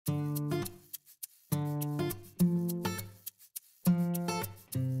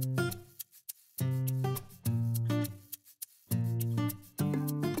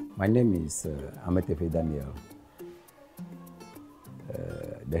My name is Ametepe Daniel,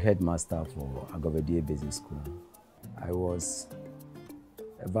 the headmaster for Agorve Basic School. I was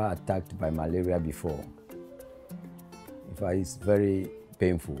ever attacked by malaria before. In fact, it's very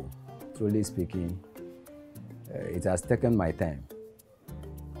painful. Truly speaking, it has taken my time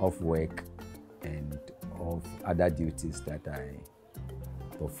off work and of other duties that I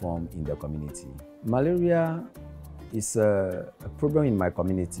perform in the community. Malaria is a problem in my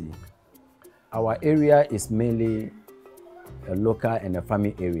community. Our area is mainly a local and a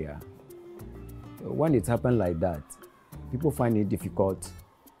farming area. When it happens like that, people find it difficult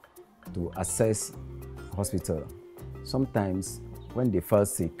to access hospital. Sometimes when they fall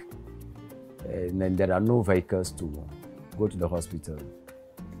sick, then there are no vehicles to go to the hospital.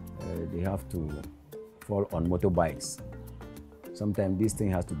 They have to fall on motorbikes. Sometimes this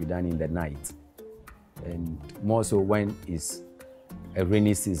thing has to be done in the night, and more so when it's a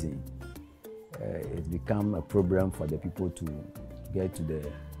rainy season. It becomes a problem for the people to get to the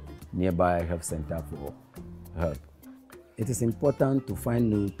nearby health center for help. It is important to find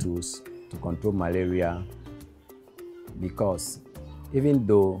new tools to control malaria, because even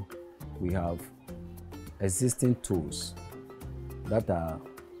though we have existing tools that are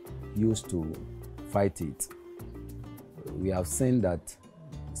used to fight it, we have seen that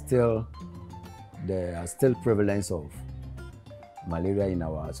there are still prevalence of malaria in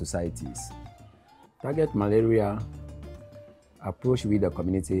our societies. Target Malaria approached with the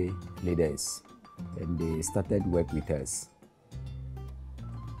community leaders, and they started work with us.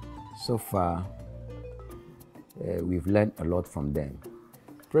 So far, we've learned a lot from them.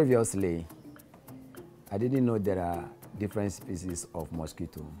 Previously, I didn't know there are different species of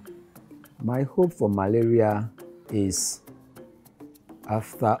mosquito. My hope for malaria is,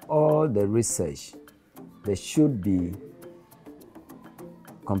 after all the research, there should be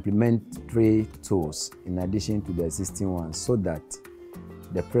complementary tools in addition to the existing ones, so that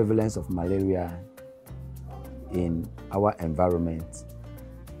the prevalence of malaria in our environment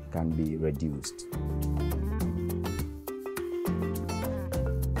can be reduced.